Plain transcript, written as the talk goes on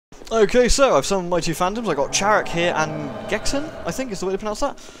Okay, so I've summoned my two phantoms. I got Charek here and Gexen, I think is the way to pronounce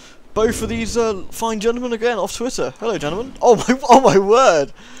that. Both of these fine gentlemen again off Twitter. Hello, gentlemen. Oh my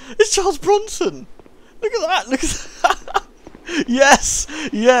word! It's Charles Bronson. Look at that! Look at that! Yes,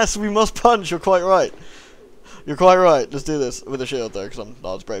 yes, we must punch. You're quite right. You're quite right. Let's do this with a shield though, because I'm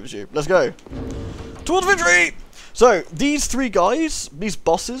not as brave as you. Let's go towards victory. So these three guys, these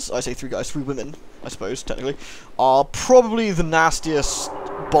bosses, I say three guys, three women, I suppose technically, are probably the nastiest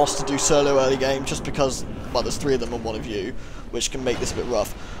boss to do solo early game, just because, well, there's three of them and one of you, which can make this a bit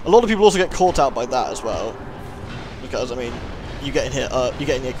rough. A lot of people also get caught out by that as well, because I mean, you get in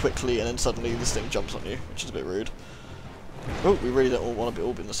here quickly, and then suddenly this thing jumps on you, which is a bit rude. Oh, we really don't all want to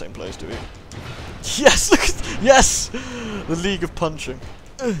all be in the same place, do we? Yes, look at yes, the League of Punching.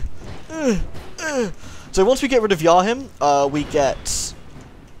 So once we get rid of Yahim, we get.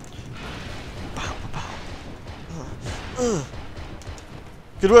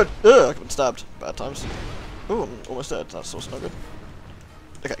 Good word. I've been stabbed. Bad times. Oh, I'm almost dead. That's also not good.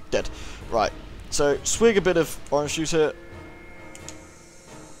 Okay, dead. Right. So, swig a bit of orange juice here.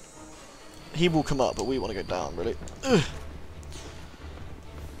 He will come up, but we want to go down, really.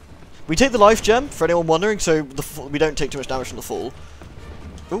 We take the life gem, for anyone wondering, so we don't take too much damage from the fall.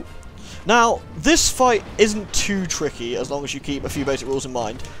 Ooh. Now, this fight isn't too tricky, as long as you keep a few basic rules in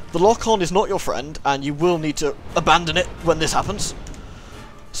mind. The lock-on is not your friend, and you will need to abandon it when this happens.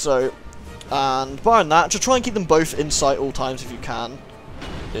 So, and barring that, just try and keep them both in sight all times if you can.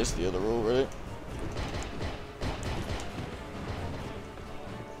 Is the other rule, really.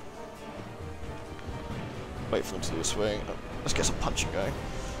 Wait for them to do a swing. Oh, let's get some punching going.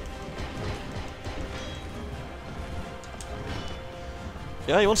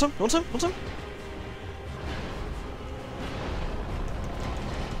 Yeah, you want some? You want some? Want some?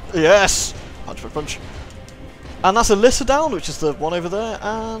 Yes! Punch for punch. And that's Alyssa down, which is the one over there,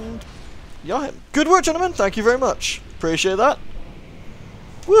 and yeah, good work, gentlemen. Thank you very much. Appreciate that.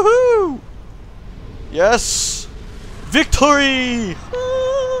 Woohoo! Yes! Victory!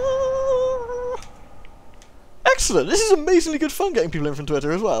 Excellent. This is amazingly good fun getting people in from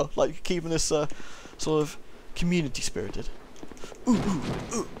Twitter as well. Like keeping this sort of community spirited. Ooh, ooh,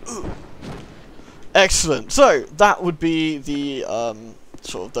 ooh, ooh. Excellent. So that would be the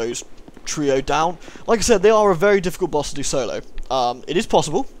sort of those trio down. Like I said, they are a very difficult boss to do solo. It is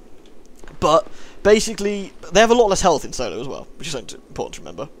possible, but basically they have a lot less health in solo as well, which is important to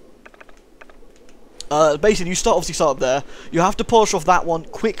remember. Basically, you obviously start up there. You have to polish off that one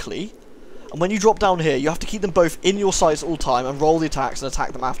quickly, and when you drop down here, you have to keep them both in your sights all the time and roll the attacks and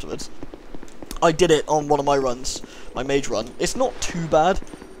attack them afterwards. I did it on one of my runs, my mage run. It's not too bad,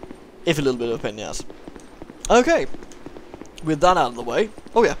 if a little bit of a pain in the ass. Okay, with that out of the way.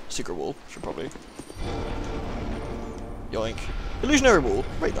 Oh yeah, secret wall. Should probably. Yoink. Illusionary wall.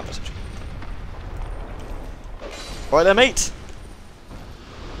 Rate that message. Alright there, mate.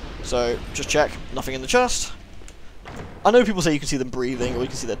 So, just check. Nothing in the chest. I know people say you can see them breathing or you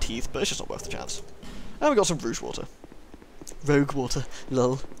can see their teeth, but it's just not worth the chance. And we got some rouge water. Rogue water.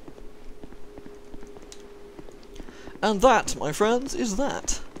 Lol. And that, my friends, is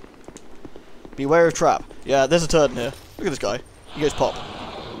that. Beware of trap. Yeah, there's a turd in here. Look at this guy. He goes pop.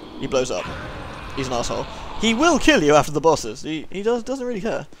 He blows up. He's an asshole. He will kill you after the bosses. He doesn't really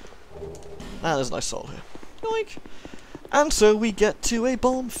care. And there's a nice soul here. Yoink. And so we get to a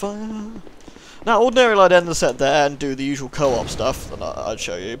bonfire. Now, ordinarily I'd end the set there and do the usual co-op stuff that I'd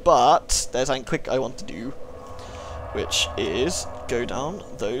show you, but there's something quick I want to do, which is go down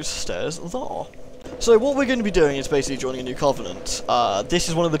those stairs there. So what we're going to be doing is basically joining a new covenant. This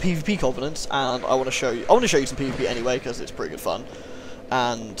is one of the PvP covenants, and I want to show you some PvP anyway because it's pretty good fun.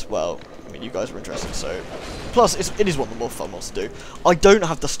 And well, I mean, you guys are interested, so plus it is one of the more fun ones to do. I don't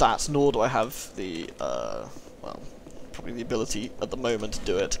have the stats, nor do I have the well, probably the ability at the moment to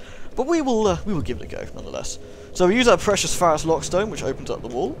do it. But we will give it a go nonetheless. So we use our precious Faris Lockstone, which opens up the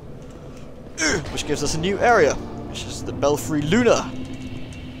wall, which gives us a new area, which is the Belfry Luna.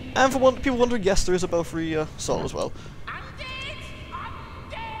 And for people wondering, yes, there is a Belfry Sol as well. I'm dead! I'm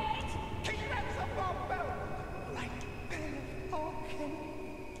dead! Keep that up, bell! Right, bell, okay.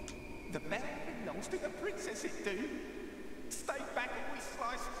 The bell belongs to the princess, it do. Stay back and we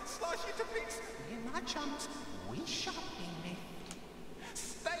slice you to bits. We're my chums, we shan't be left.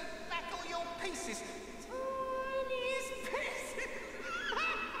 Stay back all your pieces. Tiniest pieces.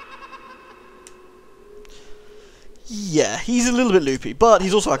 Yeah, he's a little bit loopy, but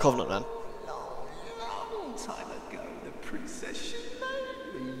he's also our Covenant man. Long time ago, the princess should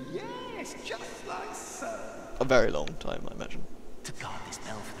know me. Yes, just like so. A very long time, I imagine. To guard this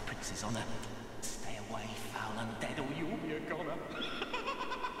bell for the prince's honour. Stay away, foul undead, or you'll be a goner.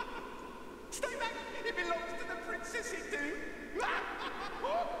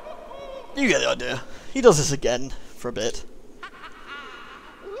 You get the idea. He does this again for a bit.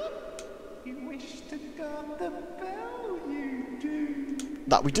 You wish to guard the bell, you do.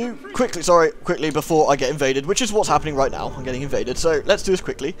 That we do. Quickly before I get invaded, which is what's happening right now. I'm getting invaded, so let's do this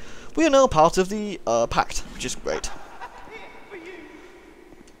quickly. We are now part of the pact, which is great.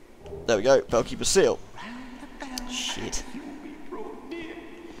 There we go, Bellkeeper's seal. Shit.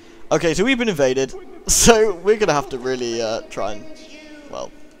 Okay, so we've been invaded, so we're gonna have to really try and,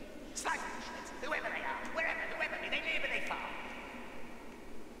 well... Whoever they are, wherever they live and they fall.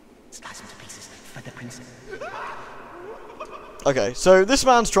 Slice them to pieces for the princess. Okay, so this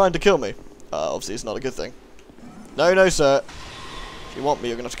man's trying to kill me. Obviously it's not a good thing. No, no, sir. If you want me,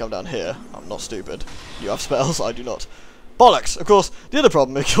 you're gonna have to come down here. I'm not stupid. You have spells, I do not. Bollocks! Of course, the other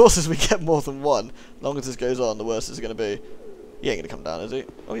problem, of course, is we get more than one. The longer this goes on, the worse it's gonna be. He ain't gonna come down, is he?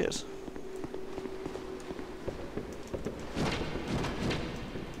 Oh, he is.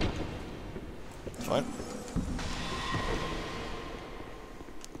 Fine.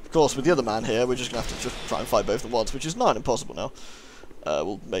 Of course, with the other man here, we're just gonna have to just try and fight both of them once, which is not impossible now.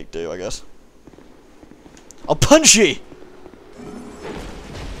 We'll make do, I guess. I'll punch ye!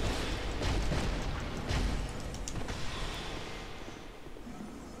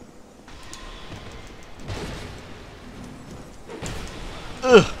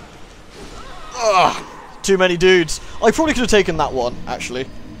 Ugh. Ugh. Too many dudes. I probably could have taken that one, actually.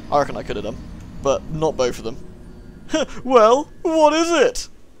 I reckon I could have done. But not both of them. Well, what is it?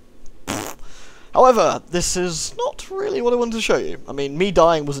 However, this is not really what I wanted to show you. I mean, me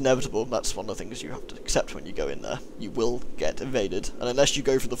dying was inevitable. That's one of the things you have to accept when you go in there. You will get invaded. And unless you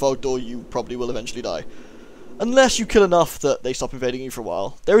go through the fog door, you probably will eventually die. Unless you kill enough that they stop invading you for a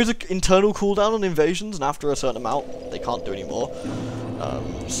while. There is an internal cooldown on invasions, and after a certain amount, they can't do any more.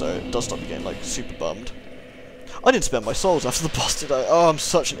 So it does stop you getting, like, super bummed. I didn't spend my souls after the boss, did I? Oh, I'm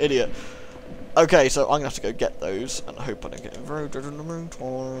such an idiot. Okay, so I'm gonna have to go get those, and I hope I don't get invaded in the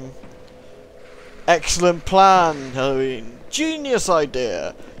meantime. Excellent plan, Halloween. Genius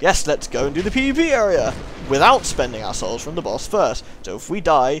idea. Yes, let's go and do the PvP area without spending our souls from the boss first. So if we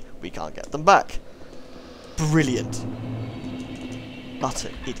die, we can't get them back. Brilliant. Utter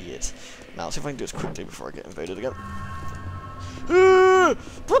idiot. Now, let's see if I can do this quickly before I get invaded again.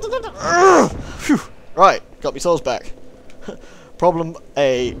 Right, got my souls back. Problem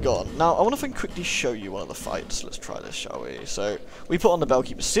A gone. Now, I wonder if I can quickly show you one of the fights. Let's try this, shall we? So, we put on the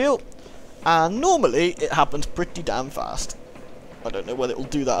Bellkeeper's seal, and normally it happens pretty damn fast. I don't know whether it will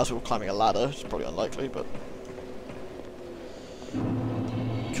do that as we're climbing a ladder. It's probably unlikely, but...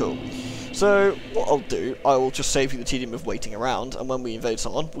 Cool. So, what I'll do, I will just save you the tedium of waiting around, and when we invade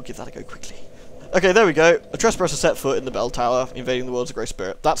someone, we'll give that a go quickly. Okay, there we go. A trespasser set foot in the bell tower, invading the world's a great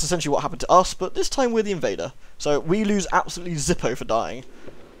spirit. That's essentially what happened to us, but this time we're the invader. So we lose absolutely zippo for dying.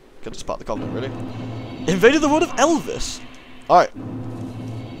 Because it's part of the covenant, really. Invaded the world of Elvis. Alright.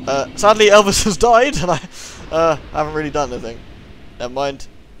 Sadly, Elvis has died, and I haven't really done anything. Never mind.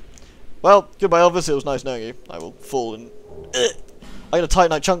 Well, goodbye, Elvis. It was nice knowing you. I will fall and... I get a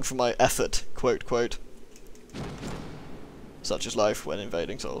titanite chunk for my effort. Quote, quote. Such is life when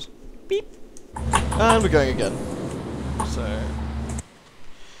invading souls. Beep. And we're going again. So...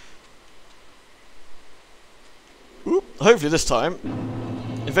 Oop, hopefully this time.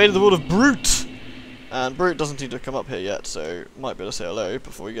 Invaded the world of Brute! And Brute doesn't seem to come up here yet, so might be able to say hello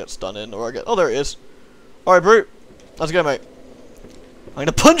before he gets done in, or I get... Oh, there it is. Alright, Brute. How's it going, mate? I'm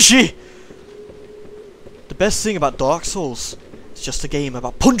gonna punch you! The best thing about Dark Souls, it's just a game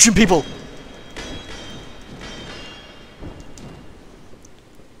about punching people!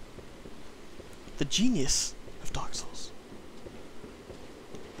 The genius of Dark Souls.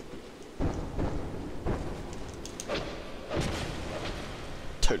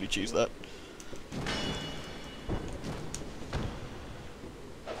 Totally choose that.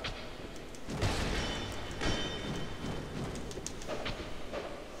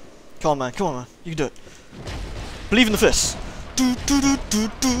 Come on, man. Come on, man. You can do it. Believe in the fists.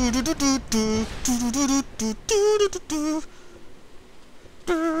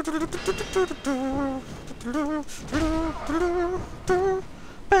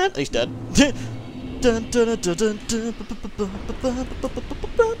 He's dead.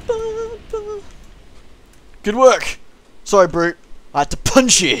 Good work. Sorry, Brute. I had to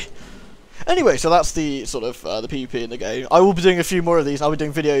punch you. Anyway, so that's the sort of the PvP in the game. I will be doing a few more of these. I'll be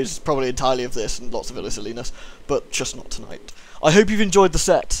doing videos probably entirely of this and lots of other silliness, but just not tonight. I hope you've enjoyed the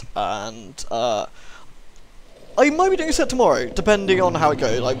set, and I might be doing a set tomorrow, depending on how it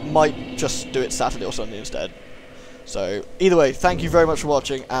goes. I might just do it Saturday or Sunday instead. So, either way, thank you very much for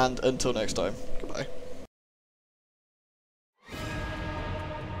watching, and until next time, goodbye.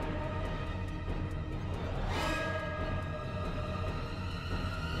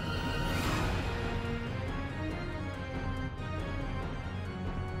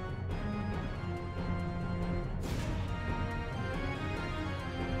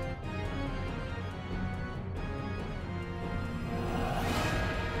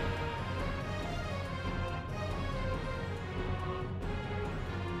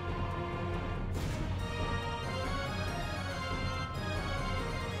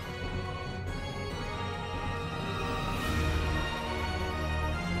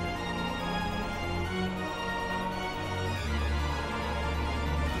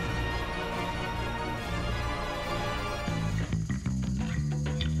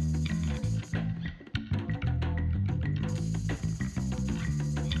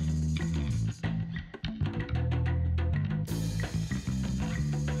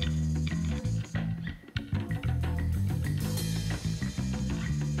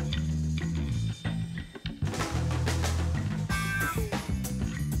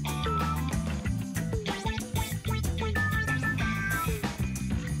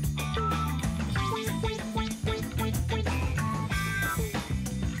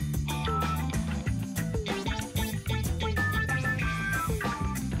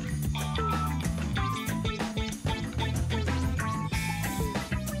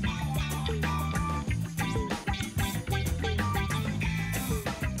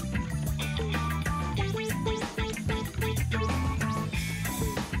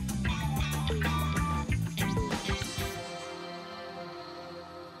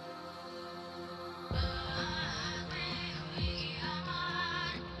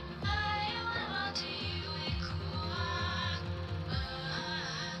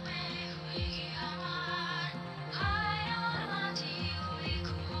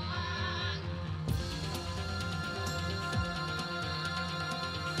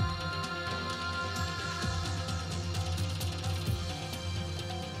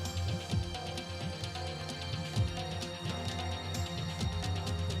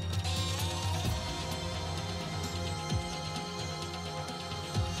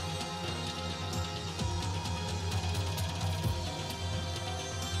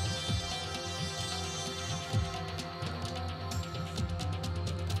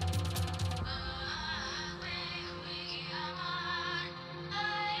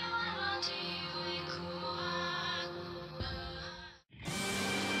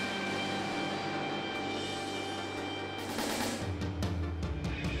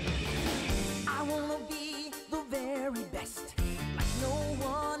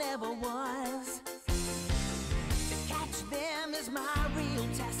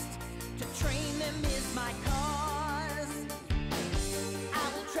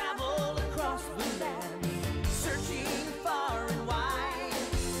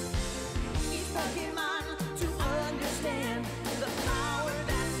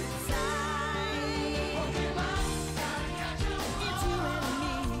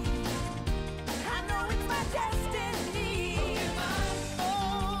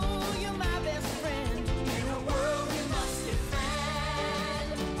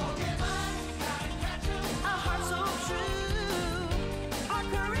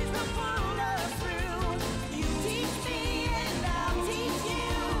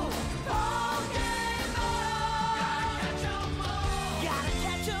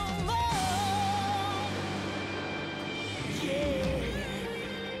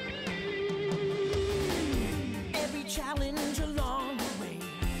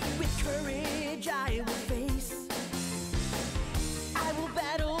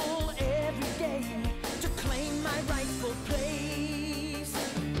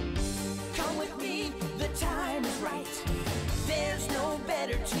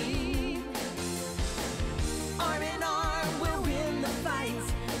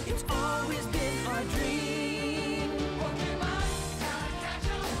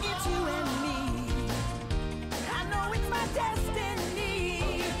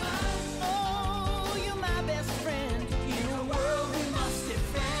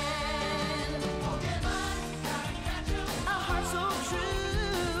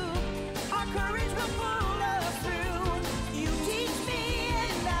 courage before